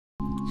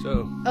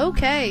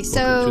Okay,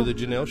 so welcome to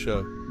the Jenelle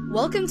Show.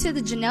 Welcome to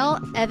the Jenelle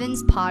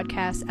Evans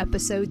podcast,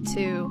 episode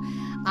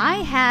 2. I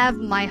have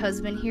my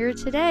husband here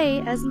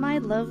today as my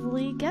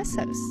lovely guest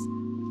host.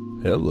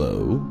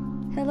 Hello.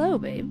 Hello,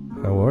 babe.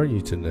 How are you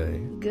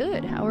today?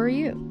 Good. How are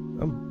you?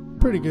 I'm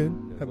pretty good.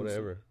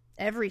 Whatever.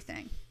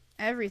 Everything.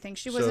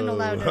 She wasn't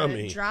allowed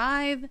to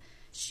drive.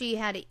 She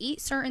had to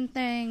eat certain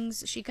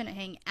things. She couldn't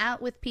hang out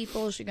with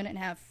people. She couldn't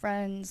have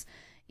friends.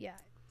 Yeah.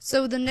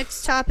 So the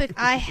next topic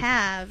I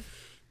have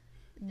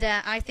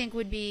that I think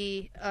would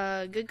be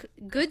a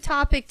good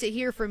topic to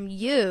hear from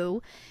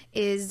you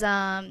is,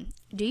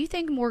 do you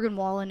think Morgan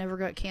Wallen ever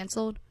got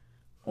canceled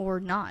or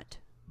not?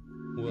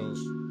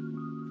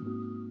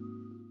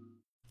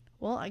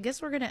 Well, I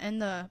guess we're going to end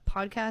the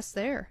podcast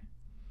there.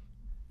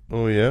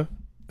 Oh, yeah?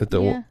 At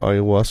the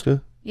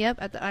ayahuasca? Yep,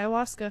 at the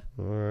ayahuasca.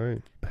 All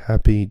right.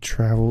 Happy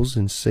travels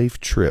and safe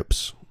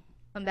trips.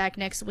 I'm back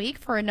next week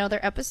for another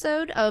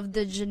episode of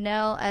the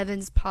Jenelle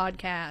Evans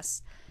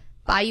podcast.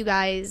 Bye, you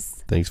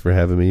guys. Thanks for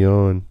having me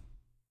on.